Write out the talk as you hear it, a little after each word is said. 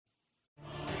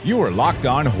You are Locked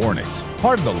On Hornets,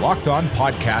 part of the Locked On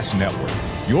Podcast Network.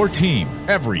 Your team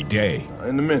every day.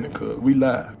 In a minute, cuz we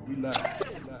live.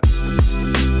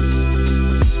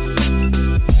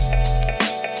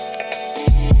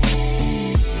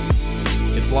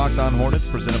 It's Locked On Hornets,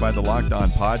 presented by the Locked On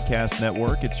Podcast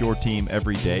Network. It's your team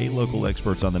every day. Local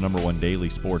experts on the #1 daily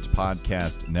sports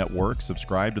podcast network.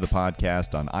 Subscribe to the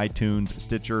podcast on iTunes,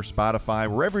 Stitcher, Spotify,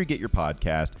 wherever you get your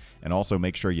podcast. And also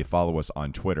make sure you follow us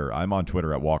on Twitter. I'm on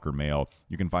Twitter at Walker Mail.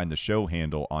 You can find the show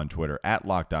handle on Twitter at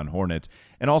Locked On Hornets.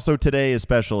 And also today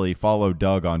especially, follow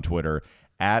Doug on Twitter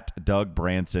at Doug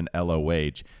Branson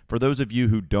LOH. For those of you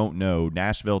who don't know,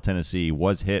 Nashville, Tennessee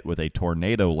was hit with a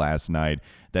tornado last night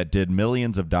that did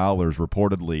millions of dollars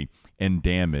reportedly in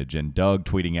damage. And Doug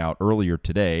tweeting out earlier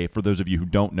today, for those of you who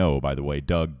don't know, by the way,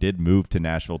 Doug did move to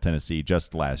Nashville, Tennessee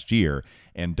just last year.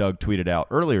 And Doug tweeted out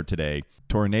earlier today,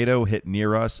 tornado hit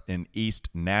near us in East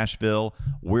Nashville.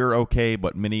 We're okay,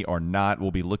 but many are not.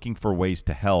 We'll be looking for ways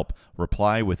to help.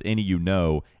 Reply with any you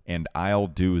know, and I'll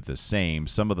do the same.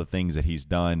 Some of the things that he's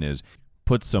done is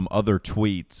put some other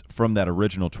tweets from that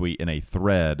original tweet in a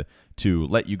thread to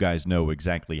let you guys know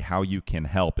exactly how you can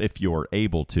help if you're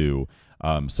able to.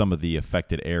 Some of the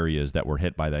affected areas that were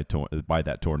hit by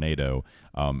that tornado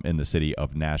in the city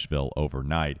of Nashville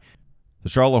overnight. The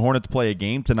Charlotte Hornets play a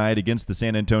game tonight against the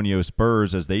San Antonio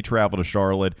Spurs as they travel to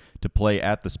Charlotte to play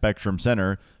at the Spectrum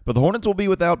Center, but the Hornets will be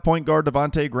without point guard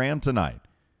Devontae Graham tonight.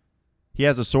 He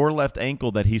has a sore left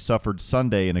ankle that he suffered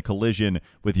Sunday in a collision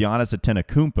with Giannis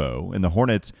Antetokounmpo, and the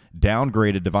Hornets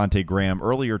downgraded Devontae Graham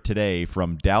earlier today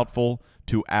from doubtful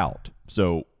to out.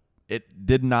 So it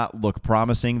did not look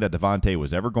promising that Devontae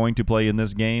was ever going to play in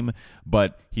this game,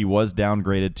 but he was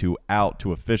downgraded to out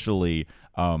to officially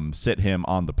sit him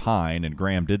on the pine. And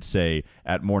Graham did say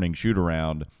at morning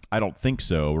shoot-around, I don't think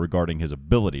so, regarding his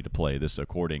ability to play. This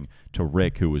according to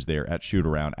Rick, who was there at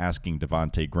shoot-around, asking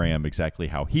Devontae Graham exactly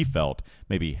how he felt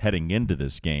maybe heading into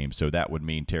this game. So that would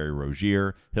mean Terry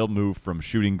Rozier. He'll move from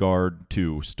shooting guard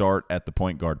to start at the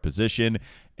point guard position.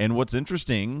 And what's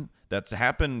interesting that's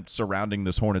happened surrounding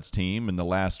this Hornets team in the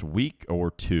last week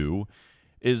or two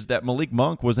is that Malik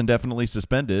Monk was indefinitely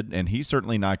suspended, and he's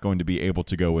certainly not going to be able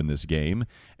to go in this game.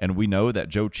 And we know that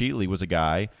Joe Cheatley was a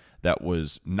guy that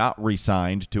was not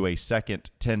re-signed to a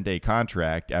second 10-day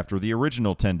contract after the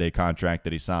original 10-day contract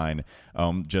that he signed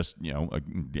I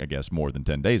guess more than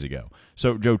 10 days ago.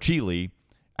 So Joe Cheatley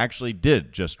actually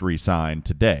did just re-sign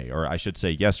today, or I should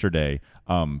say yesterday,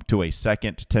 to a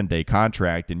second 10-day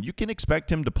contract, and you can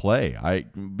expect him to play.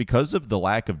 Because of the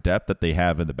lack of depth that they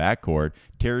have in the backcourt,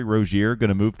 Terry Rozier going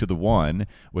to move to the 1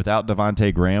 without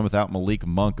Devontae Graham, without Malik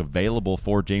Monk available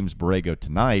for James Borrego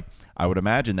tonight. I would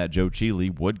imagine that Joe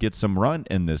Cheatley would get some run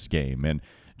in this game, and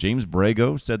James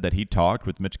Borrego said that he talked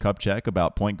with Mitch Kupchak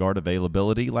about point guard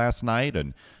availability last night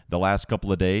and the last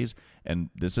couple of days, and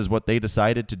this is what they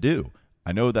decided to do.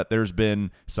 I know that there's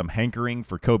been some hankering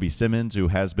for Kobe Simmons, who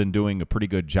has been doing a pretty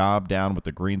good job down with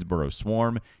the Greensboro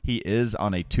Swarm. He is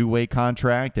on a two-way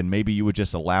contract, and maybe you would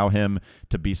just allow him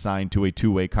to be signed to a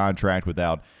two-way contract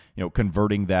without,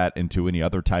 converting that into any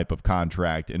other type of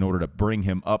contract in order to bring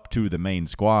him up to the main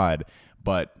squad.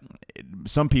 But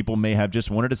some people may have just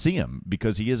wanted to see him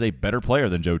because he is a better player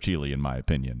than Joe Cheatley, in my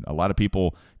opinion. A lot of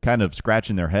people kind of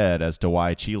scratching their head as to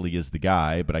why Cheatley is the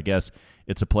guy, but I guess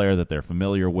it's a player that they're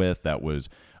familiar with that was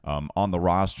on the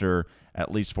roster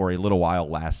at least for a little while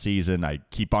last season. I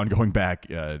keep on going back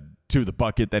to the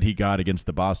bucket that he got against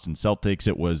the Boston Celtics.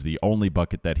 It was the only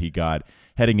bucket that he got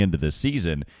heading into this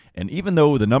season. And even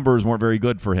though the numbers weren't very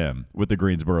good for him with the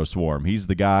Greensboro Swarm, he's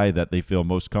the guy that they feel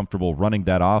most comfortable running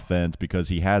that offense because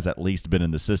he has at least been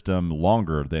in the system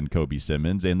longer than Kobe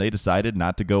Simmons, and they decided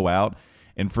not to go out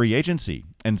in free agency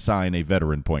and sign a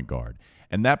veteran point guard.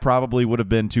 And that probably would have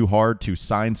been too hard to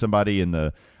sign somebody in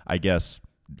the,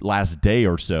 last day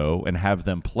or so and have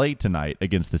them play tonight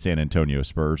against the San Antonio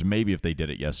Spurs. Maybe if they did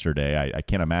it yesterday, I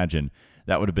can't imagine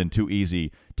that would have been too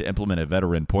easy to implement a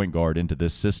veteran point guard into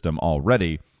this system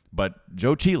already. But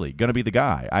Joe Cheatley, going to be the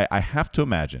guy. I have to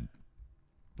imagine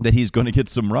that he's going to get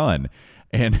some run.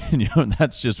 And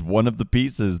that's just one of the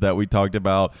pieces that we talked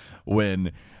about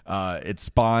when it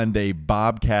spawned a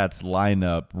Bobcats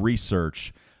lineup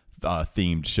research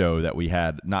themed show that we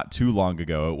had not too long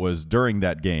ago. It was during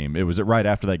that game. It was right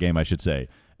after that game, I should say,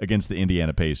 against the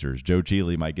Indiana Pacers. Joe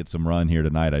Cheatley might get some run here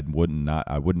tonight.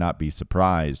 I would not be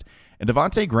surprised. And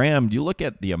Devontae Graham, you look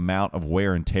at the amount of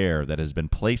wear and tear that has been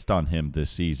placed on him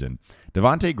this season.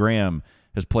 Devontae Graham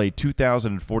has played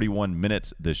 2,041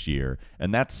 minutes this year,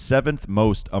 and that's seventh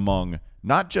most among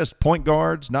not just point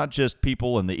guards, not just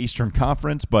people in the Eastern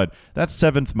Conference, but that's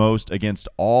seventh most against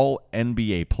all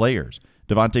NBA players.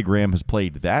 Devontae Graham has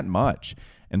played that much.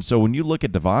 And so when you look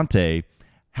at Devontae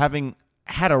having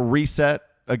had a reset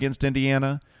against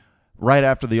Indiana right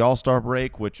after the All-Star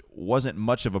break, which wasn't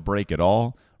much of a break at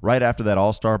all, right after that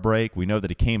All-Star break, we know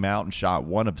that he came out and shot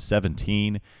 1 of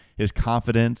 17. His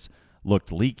confidence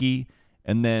looked leaky,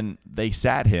 and then they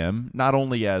sat him not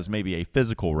only as maybe a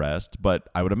physical rest, but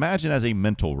I would imagine as a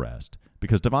mental rest,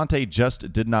 because Devontae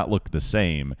just did not look the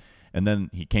same. And then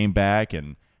he came back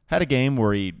and had a game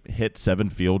where he hit 7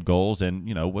 field goals and,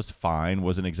 was fine.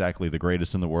 Wasn't exactly the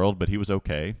greatest in the world, but he was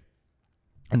okay.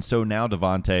 And so now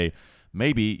Devontae,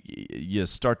 maybe you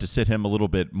start to sit him a little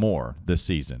bit more this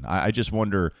season. I just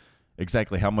wonder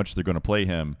exactly how much they're going to play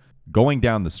him going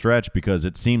down the stretch, because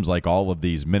it seems like all of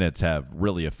these minutes have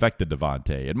really affected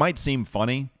Devontae. It might seem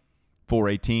funny for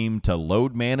a team to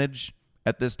load manage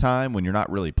at this time when you're not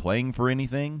really playing for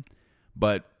anything,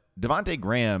 but Devontae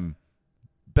Graham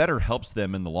better helps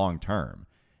them in the long term.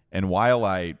 And while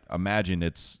I imagine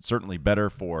it's certainly better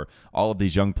for all of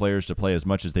these young players to play as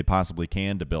much as they possibly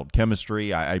can to build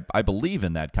chemistry, I believe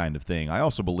in that kind of thing. I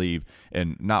also believe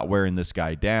in not wearing this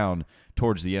guy down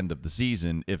towards the end of the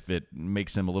season if it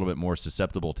makes him a little bit more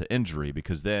susceptible to injury,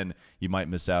 because then you might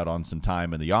miss out on some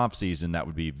time in the offseason that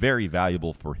would be very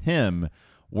valuable for him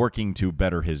working to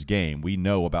better his game. We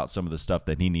know about some of the stuff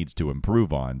that he needs to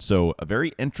improve on. So a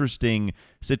very interesting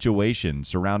situation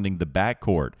surrounding the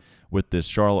backcourt with this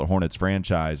Charlotte Hornets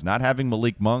franchise, not having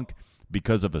Malik Monk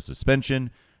because of a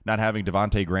suspension, not having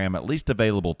Devontae Graham at least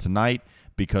available tonight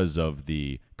because of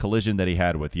the collision that he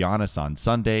had with Giannis on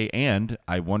Sunday, and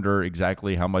I wonder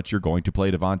exactly how much you're going to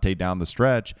play Devontae down the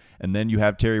stretch. And then you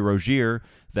have Terry Rozier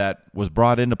that was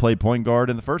brought in to play point guard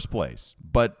in the first place,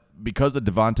 but because of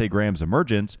Devontae Graham's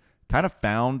emergence, kind of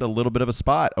found a little bit of a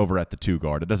spot over at the 2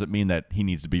 guard. It doesn't mean that he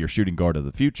needs to be your shooting guard of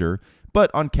the future,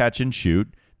 but on catch and shoot,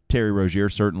 Terry Rozier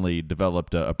certainly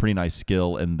developed a pretty nice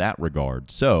skill in that regard.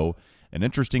 So an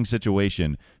interesting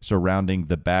situation surrounding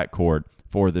the backcourt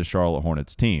for the Charlotte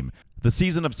Hornets team. The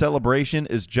season of celebration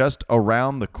is just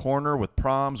around the corner with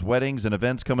proms, weddings, and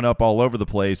events coming up all over the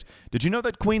place. Did you know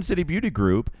that Queen City Beauty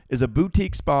Group is a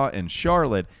boutique spa in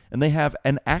Charlotte, and they have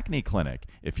an acne clinic?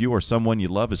 If you or someone you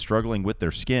love is struggling with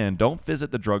their skin, don't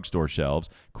visit the drugstore shelves.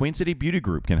 Queen City Beauty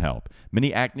Group can help.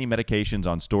 Many acne medications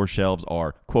on store shelves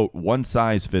are, quote,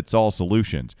 one-size-fits-all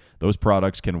solutions. Those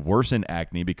products can worsen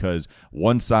acne because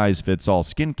one-size-fits-all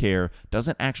skincare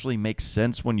doesn't actually make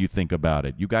sense when you think about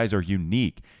it. You guys are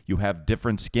unique. You have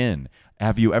different skin.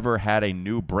 Have you ever had a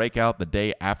new breakout the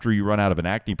day after you run out of an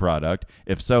acne product?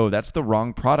 If so, that's the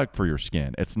wrong product for your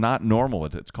skin. It's not normal.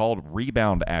 It's called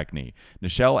rebound acne.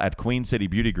 Nichelle at Queen City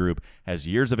Beauty Group has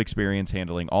years of experience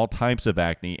handling all types of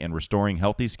acne and restoring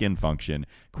healthy skin function.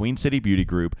 Queen City Beauty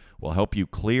Group will help you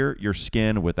clear your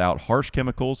skin without harsh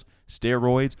chemicals,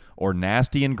 steroids, or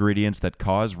nasty ingredients that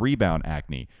cause rebound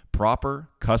acne. Proper,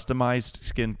 customized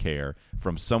skincare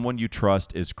from someone you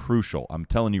trust is crucial. I'm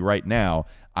telling you right now,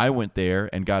 I went there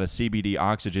and got a CBD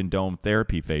Oxygen Dome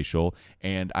Therapy facial,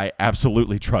 and I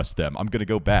absolutely trust them. I'm going to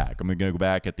go back. I'm going to go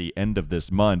back at the end of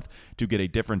this month to get a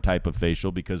different type of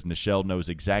facial because Nichelle knows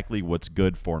exactly what's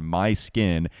good for my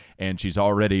skin, and she's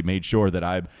already made sure that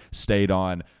I've stayed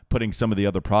on putting some of the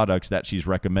other products that she's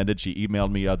recommended. She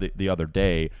emailed me the other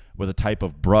day with a type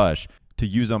of brush to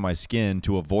use on my skin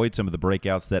to avoid some of the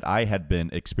breakouts that I had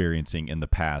been experiencing in the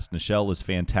past. Nichelle is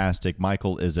fantastic.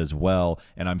 Michael is as well.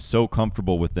 And I'm so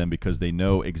comfortable with them because they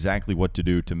know exactly what to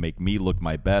do to make me look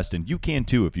my best. And you can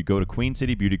too if you go to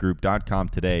queencitybeautygroup.com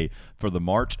today for the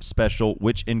March special,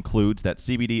 which includes that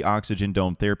CBD Oxygen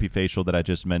Dome Therapy facial that I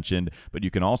just mentioned. But you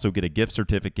can also get a gift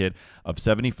certificate of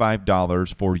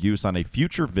 $75 for use on a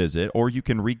future visit, or you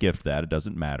can regift that. It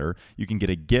doesn't matter. You can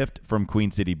get a gift from Queen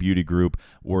City Beauty Group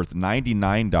worth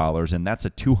 $99, and that's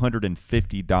a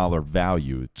 $250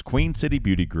 value. It's Queen City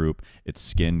Beauty Group. It's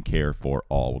skin care for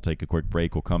all. We'll take a quick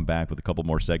break. We'll come back with a couple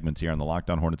more segments here on the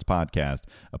Locked On Hornets podcast,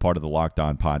 a part of the Locked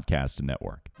On Podcast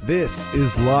Network. This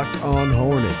is Locked On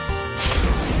Hornets.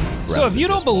 So if you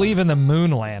don't believe in the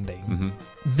moon landing,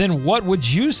 then what would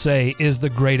you say is the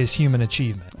greatest human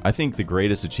achievement? I think the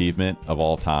greatest achievement of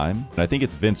all time, and I think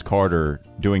it's Vince Carter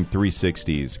doing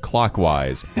 360s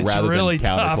clockwise rather really than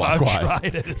tough. counterclockwise. I've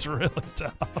tried it. It's really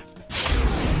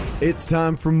tough. It's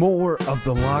time for more of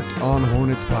the Locked On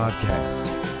Hornets podcast.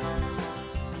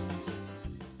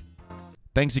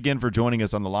 Thanks again for joining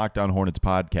us on the Locked On Hornets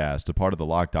podcast, a part of the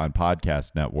Locked On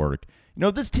Podcast Network. You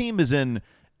know, this team is in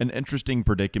an interesting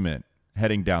predicament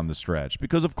heading down the stretch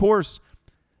because, of course,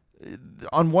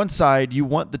 on one side, you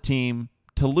want the team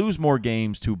to lose more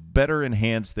games to better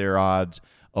enhance their odds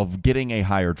of getting a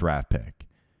higher draft pick.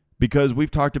 Because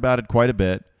we've talked about it quite a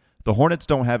bit. The Hornets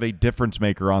don't have a difference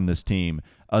maker on this team,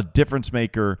 a difference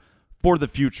maker for the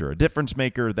future, a difference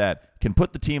maker that can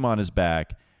put the team on his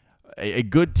back, a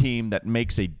good team that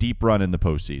makes a deep run in the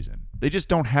postseason. They just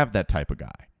don't have that type of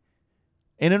guy.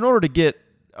 And in order to get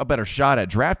a better shot at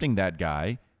drafting that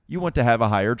guy, you want to have a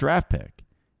higher draft pick.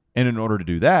 And in order to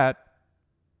do that,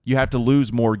 you have to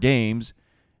lose more games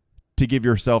to give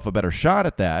yourself a better shot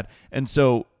at that. And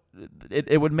so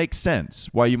it would make sense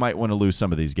why you might want to lose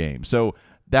some of these games. So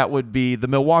that would be the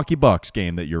Milwaukee Bucks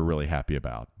game that you're really happy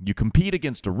about. You compete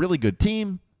against a really good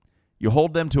team. You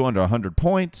hold them to under 100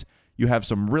 points. You have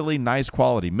some really nice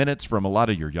quality minutes from a lot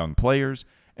of your young players,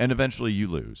 and eventually you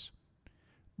lose.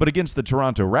 But against the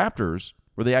Toronto Raptors,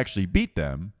 where they actually beat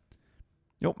them,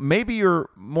 maybe you're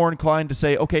more inclined to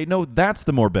say, okay, no, that's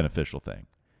the more beneficial thing.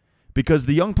 Because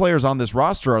the young players on this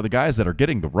roster are the guys that are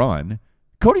getting the run.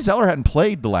 Cody Zeller hadn't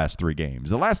played the last 3 games.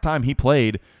 The last time he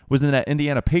played was in that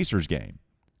Indiana Pacers game.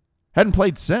 Hadn't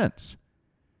played since.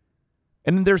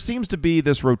 And there seems to be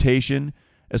this rotation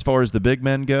as far as the big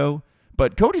men go,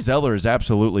 but Cody Zeller is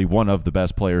absolutely one of the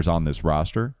best players on this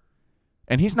roster,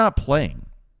 and he's not playing.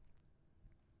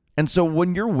 And so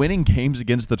when you're winning games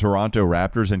against the Toronto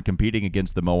Raptors and competing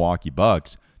against the Milwaukee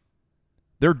Bucks,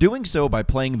 they're doing so by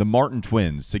playing the Martin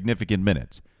Twins significant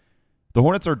minutes. The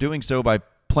Hornets are doing so by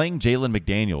playing Jalen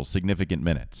McDaniels significant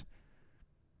minutes.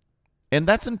 And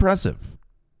that's impressive.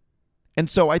 And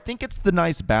so I think it's the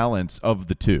nice balance of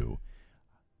the two.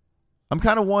 I'm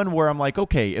kind of one where I'm like,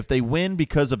 okay, if they win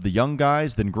because of the young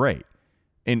guys, then great.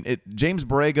 And James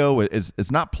Borrego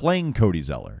is not playing Cody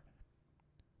Zeller.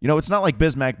 It's not like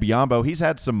Bismack Biyombo. He's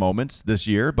had some moments this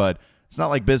year, but it's not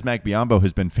like Bismack Biyombo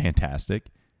has been fantastic.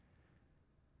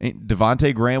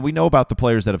 Devontae Graham, we know about the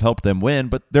players that have helped them win,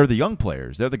 but they're the young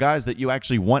players. They're the guys that you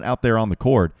actually want out there on the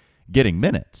court getting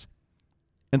minutes.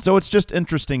 And so it's just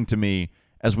interesting to me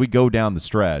as we go down the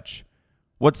stretch,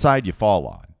 what side you fall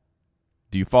on.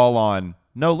 Do you fall on,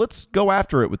 no, let's go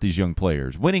after it with these young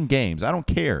players, winning games. I don't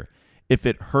care if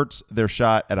it hurts their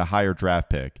shot at a higher draft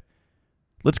pick.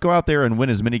 Let's go out there and win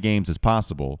as many games as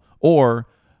possible. Or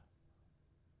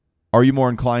are you more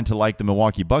inclined to like the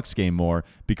Milwaukee Bucks game more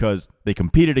because they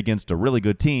competed against a really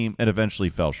good team and eventually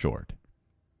fell short?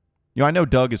 I know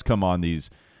Doug has come on these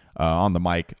on the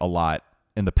mic a lot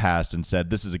in the past and said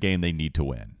this is a game they need to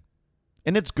win.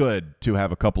 And it's good to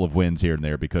have a couple of wins here and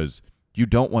there because you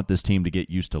don't want this team to get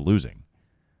used to losing.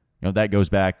 That goes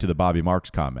back to the Bobby Marks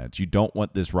comments. You don't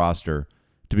want this roster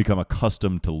to become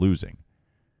accustomed to losing.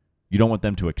 You don't want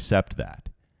them to accept that.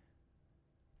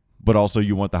 But also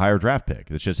you want the higher draft pick.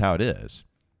 That's just how it is.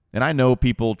 And I know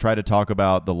people try to talk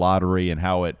about the lottery and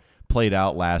how it played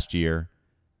out last year,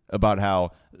 about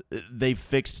how they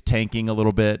fixed tanking a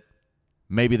little bit.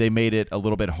 Maybe they made it a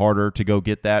little bit harder to go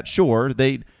get that. Sure,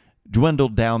 they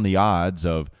dwindled down the odds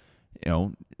of,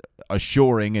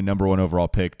 assuring a number 1 overall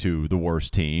pick to the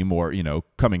worst team or,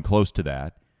 coming close to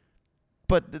that.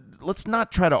 But let's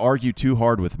not try to argue too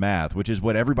hard with math, which is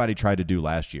what everybody tried to do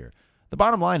last year. The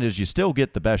bottom line is you still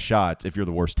get the best shots if you're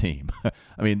the worst team.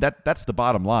 I mean, that's the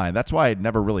bottom line. That's why I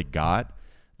never really got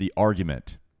the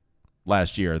argument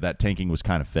last year that tanking was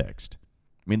kind of fixed.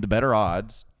 I mean, the better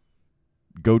odds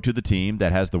go to the team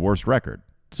that has the worst record.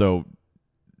 So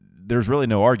there's really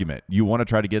no argument. You want to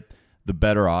try to get the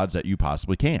better odds that you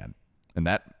possibly can, and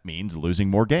that means losing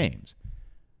more games.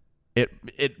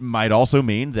 It might also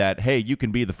mean that, hey, you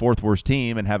can be the 4th worst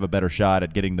team and have a better shot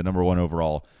at getting the number 1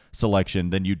 overall selection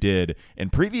than you did in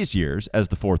previous years as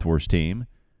the 4th worst team,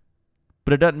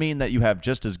 but it doesn't mean that you have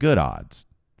just as good odds.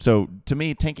 So to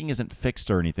me, tanking isn't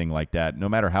fixed or anything like that, no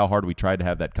matter how hard we tried to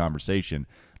have that conversation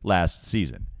last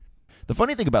season. The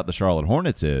funny thing about the Charlotte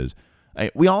Hornets is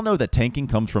we all know that tanking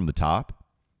comes from the top,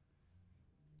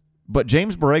 but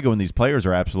James Borrego and these players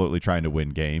are absolutely trying to win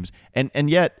games, and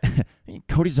yet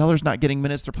Cody Zeller's not getting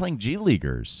minutes. They're playing G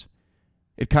Leaguers.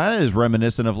 It kind of is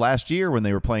reminiscent of last year when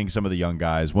they were playing some of the young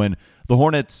guys, when the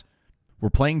Hornets were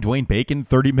playing Dwayne Bacon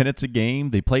 30 minutes a game.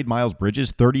 They played Miles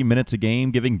Bridges 30 minutes a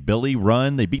game, giving Billy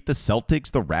run. They beat the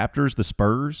Celtics, the Raptors, the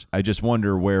Spurs. I just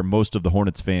wonder where most of the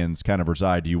Hornets fans kind of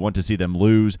reside. Do you want to see them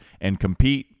lose and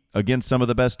compete against some of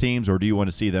the best teams, or do you want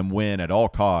to see them win at all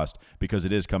cost because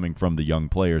it is coming from the young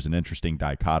players? An interesting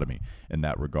dichotomy in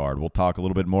that regard. We'll talk a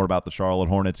little bit more about the Charlotte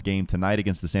Hornets game tonight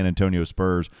against the San Antonio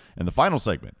Spurs in the final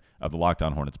segment of the Locked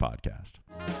On Hornets podcast.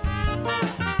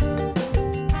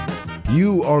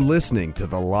 You are listening to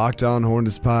the Locked On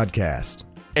Hornets podcast.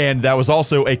 And that was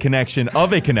also a connection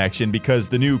of a connection because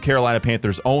the new Carolina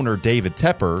Panthers owner, David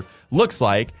Tepper, looks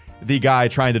like the guy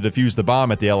trying to defuse the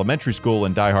bomb at the elementary school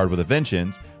in Die Hard with a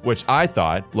Vengeance, which I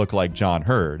thought looked like John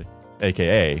Hurd,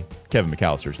 a.k.a. Kevin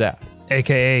McAllister's dad.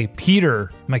 a.k.a.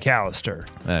 Peter McAllister.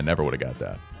 I never would have got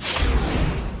that.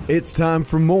 It's time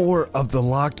for more of the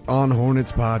Locked On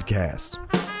Hornets podcast.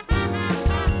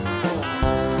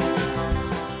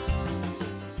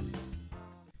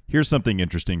 Here's something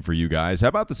interesting for you guys. How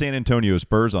about the San Antonio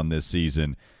Spurs on this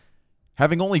season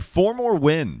having only 4 more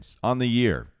wins on the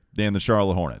year than the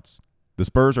Charlotte Hornets? The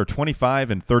Spurs are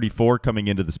 25-34 coming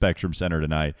into the Spectrum Center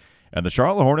tonight, and the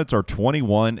Charlotte Hornets are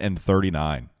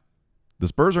 21-39. The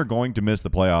Spurs are going to miss the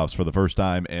playoffs for the first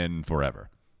time in forever.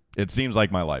 It seems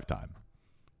like my lifetime.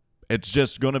 It's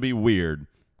just going to be weird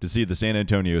to see the San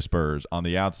Antonio Spurs on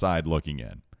the outside looking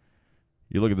in.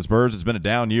 You look at the Spurs, it's been a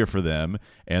down year for them,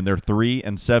 and they're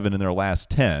 3-7 in their last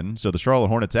 10. So the Charlotte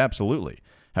Hornets absolutely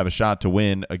have a shot to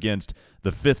win against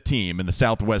the 5th team in the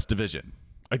Southwest Division.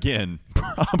 Again,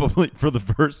 probably for the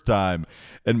first time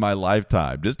in my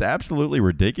lifetime. Just absolutely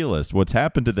ridiculous what's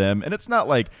happened to them. And it's not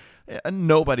like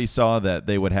nobody saw that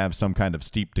they would have some kind of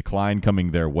steep decline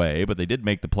coming their way, but they did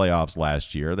make the playoffs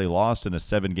last year. They lost in a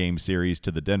 7-game series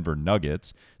to the Denver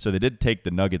Nuggets, so they did take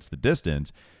the Nuggets the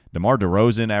distance. DeMar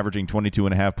DeRozan averaging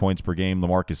 22.5 points per game.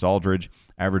 LaMarcus Aldridge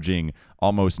averaging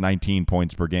almost 19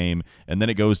 points per game. And then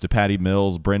it goes to Patty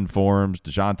Mills, Bryn Forbes,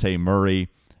 DeJounte Murray,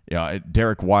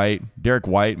 Derek White. Derek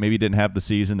White maybe didn't have the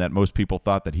season that most people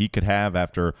thought that he could have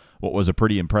after what was a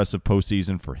pretty impressive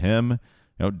postseason for him.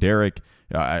 Derek,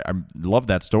 I love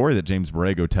that story that James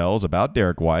Borrego tells about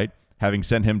Derek White, having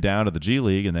sent him down to the G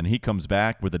League, and then he comes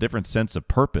back with a different sense of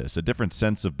purpose, a different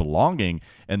sense of belonging,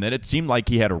 and then it seemed like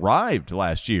he had arrived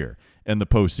last year in the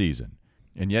postseason.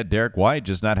 And yet Derek White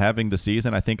just not having the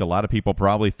season I think a lot of people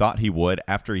probably thought he would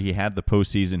after he had the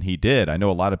postseason he did. I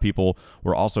know a lot of people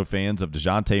were also fans of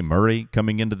DeJounte Murray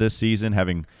coming into this season,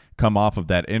 having come off of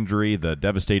that injury, the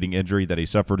devastating injury that he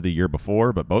suffered the year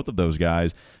before. But both of those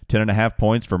guys, 10.5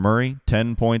 points for Murray,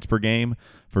 10 points per game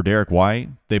for Derek White.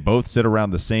 They both sit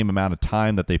around the same amount of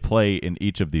time that they play in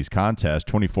each of these contests,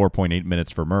 24.8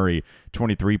 minutes for Murray,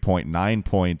 23.9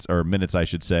 points, or minutes, I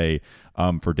should say,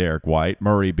 for Derek White.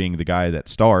 Murray being the guy that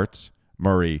starts,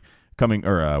 White coming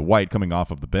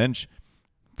off of the bench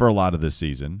for a lot of this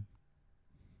season.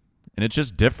 And it's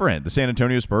just different. The San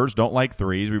Antonio Spurs don't like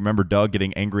threes. We remember Doug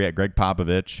getting angry at Greg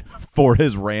Popovich for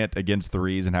his rant against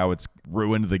threes and how it's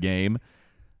ruined the game.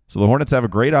 So the Hornets have a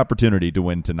great opportunity to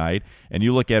win tonight. And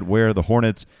you look at where the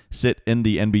Hornets sit in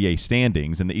the NBA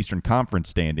standings, in the Eastern Conference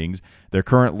standings. They're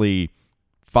currently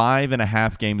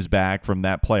 5.5 games back from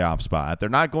that playoff spot. They're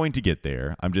not going to get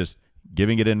there. I'm just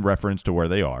giving it in reference to where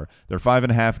they are. They're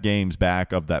 5.5 games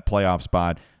back of that playoff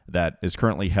spot that is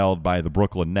currently held by the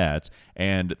Brooklyn Nets.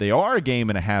 And they are a game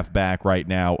and a half back right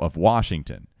now of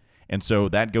Washington. And so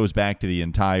that goes back to the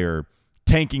entire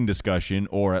tanking discussion,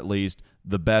 or at least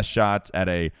the best shots at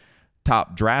a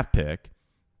top draft pick.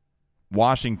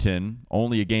 Washington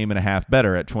only a game and a half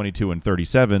better at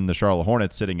 22-37. The Charlotte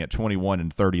Hornets sitting at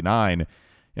 21-39.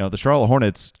 The Charlotte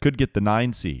Hornets could get the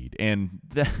 9 seed, and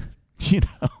it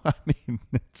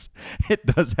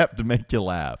does have to make you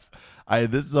laugh.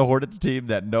 This is a Hornets team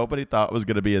that nobody thought was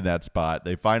going to be in that spot.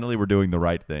 They finally were doing the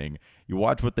right thing. You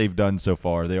watch what they've done so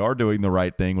far. They are doing the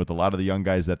right thing with a lot of the young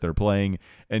guys that they're playing,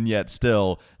 and yet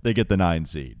still they get the 9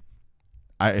 seed.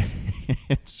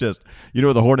 It's just,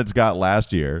 what the Hornets got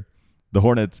last year. The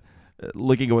Hornets,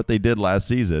 looking at what they did last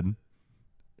season,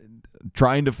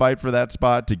 trying to fight for that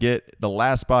spot to get the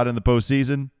last spot in the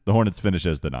postseason, the Hornets finish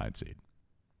as the 9 seed.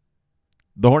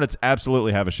 The Hornets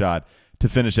absolutely have a shot to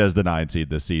finish as the 9 seed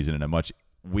this season in a much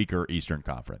weaker Eastern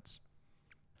Conference.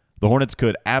 The Hornets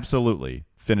could absolutely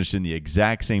finish in the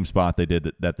exact same spot they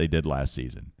did last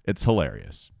season. It's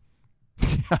hilarious.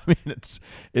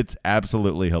 It's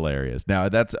absolutely hilarious. Now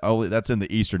that's in the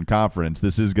Eastern Conference.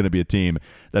 This is going to be a team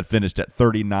that finished at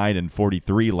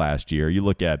 39-43 last year. You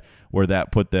look at where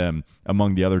that put them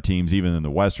among the other teams, even in the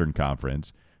Western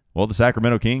Conference. Well, the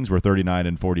Sacramento Kings were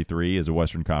 39-43 as a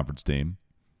Western Conference team.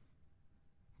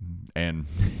 And,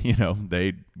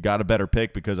 they got a better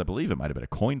pick because I believe it might have been a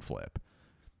coin flip,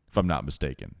 if I'm not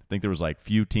mistaken. I think there was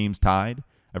few teams tied.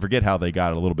 I forget how they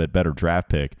got a little bit better draft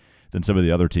pick than some of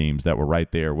the other teams that were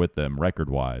right there with them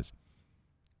record-wise.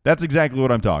 That's exactly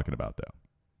what I'm talking about, though.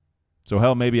 So,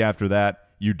 hell, maybe after that,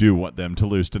 you do want them to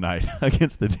lose tonight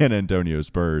against the San Antonio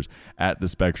Spurs at the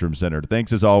Spectrum Center.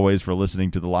 Thanks, as always, for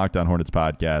listening to the Locked On Hornets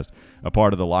podcast, a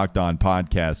part of the Locked On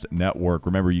Podcast Network.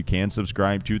 Remember, you can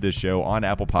subscribe to this show on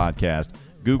Apple Podcast,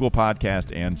 Google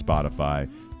Podcast, and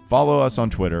Spotify. Follow us on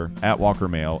Twitter,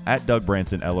 @WalkerMail,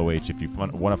 @DougBransonLOH if you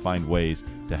want to find ways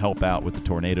to help out with the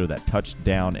tornado that touched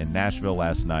down in Nashville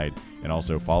last night. And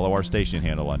also follow our station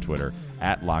handle on Twitter,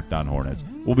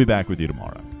 @LockedOnHornets. We'll be back with you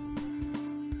tomorrow.